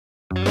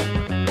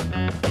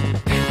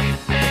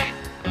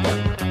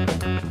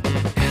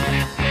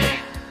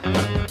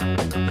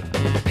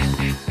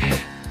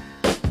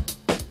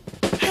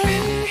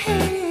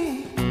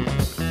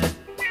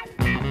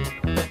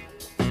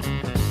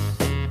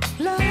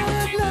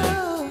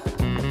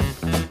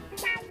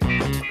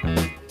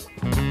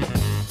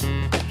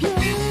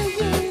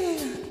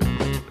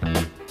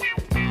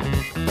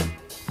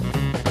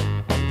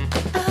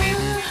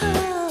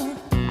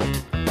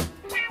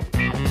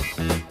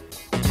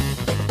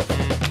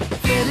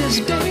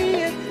Freddie's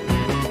dead.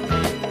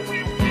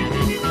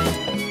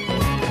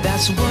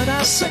 That's what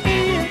I said.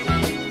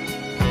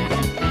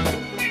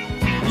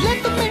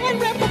 Let the man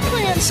rap a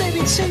plan, said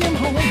he'd send him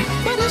home,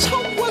 but his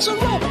hope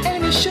wasn't wrong,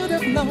 and he should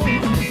have known.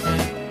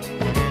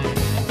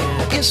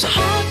 It's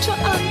hard to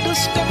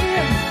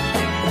understand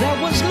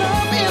there was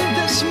love in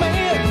this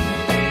man.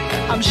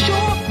 I'm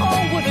sure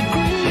all would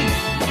agree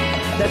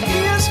that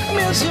his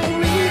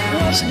misery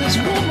was this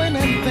woman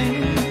and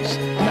things.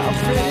 Now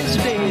Freddie's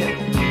dead.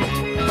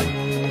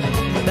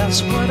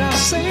 That's what I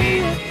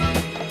said.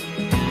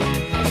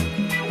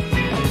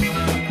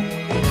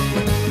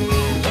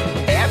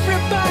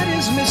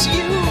 Everybody's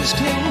misused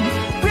him,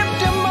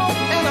 ripped him off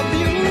and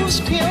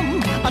abused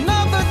him.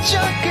 Another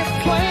junkie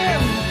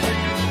plan,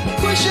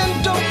 pushing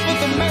dope for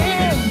the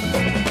man.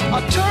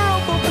 A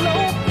terrible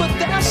blow, but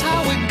that's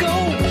how it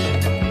goes.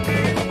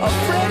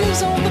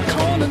 Freddie's on the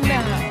corner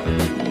now.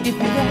 If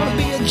you wanna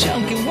be a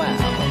junkie, wow,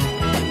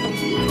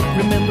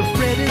 remember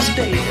Freddie's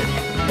dead.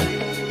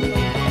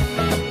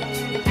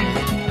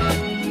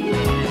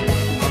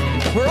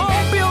 We're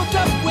all built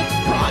up with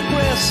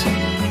progress,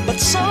 but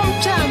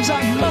sometimes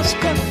I must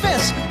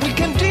confess we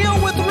can deal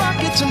with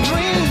rockets and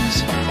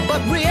dreams,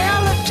 but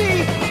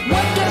reality,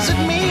 what does it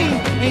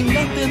mean? Ain't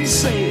nothing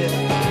said,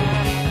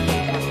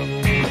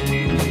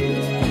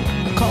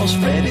 'cause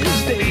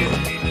Freddie's dead.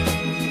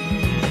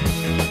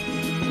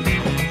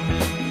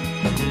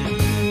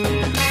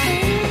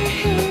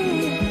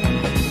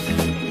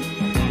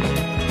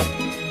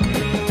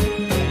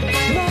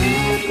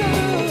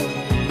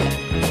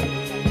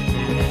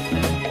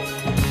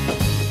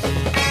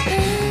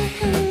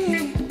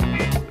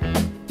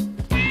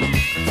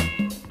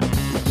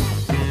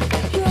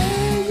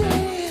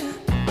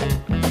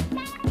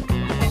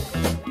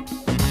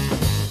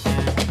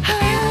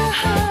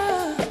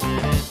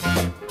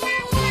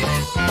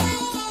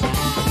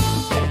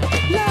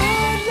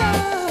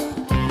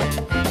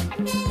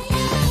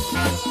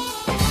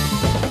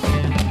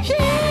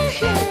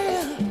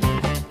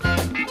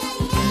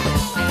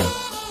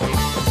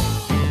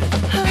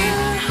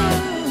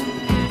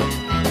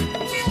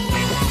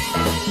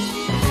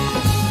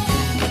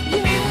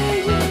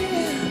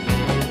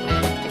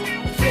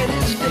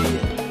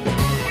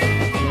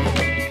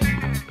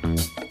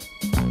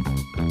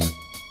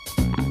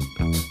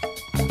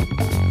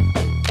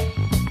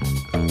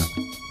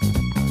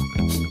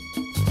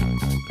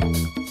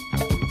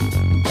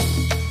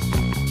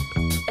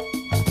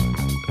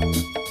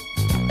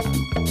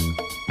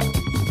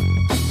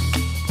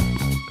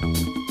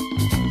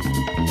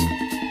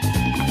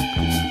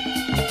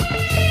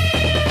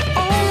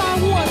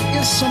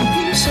 Some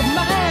peace of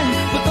mind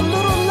with a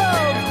little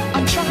love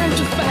I'm trying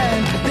to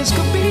find. This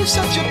could be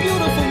such a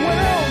beautiful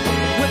world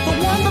with a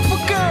wonderful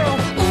girl.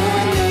 Ooh,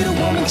 I need a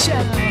woman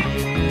child.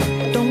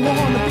 Don't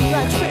wanna be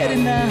like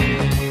Freddie now,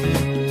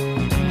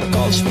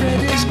 'cause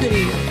Freddie's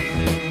dead.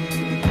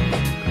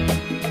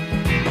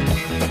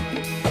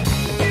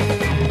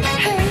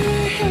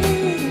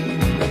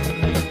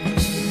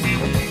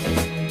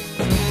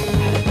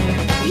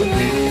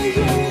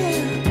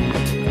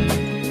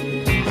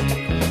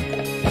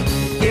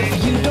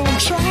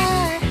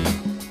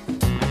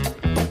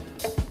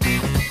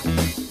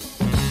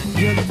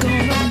 You're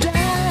gonna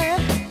die.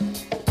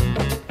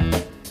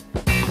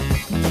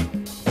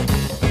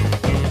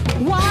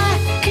 Why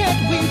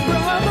can't we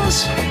brothers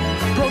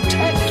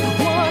protect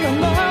one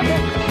another?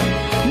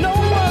 No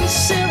one's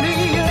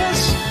serious,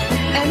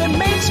 and it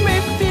makes me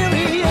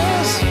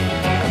furious.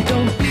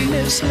 Don't be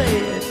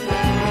misled.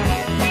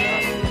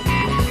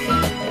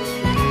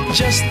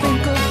 Just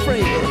think of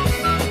Fred.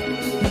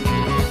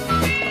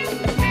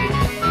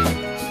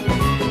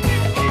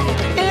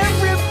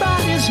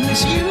 Everybody's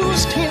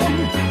misused him,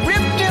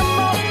 ripped him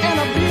off and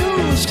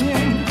abused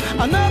him.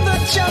 Another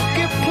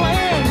junkie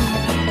plan,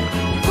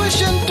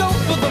 pushing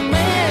dope for the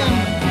man.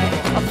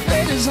 A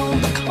Freddie's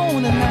on the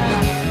corner now.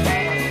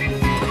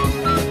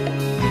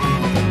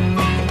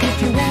 If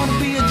you wanna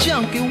be a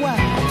junkie, why?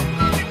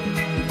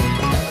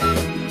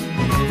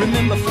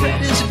 Remember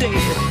Freddie's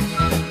dead.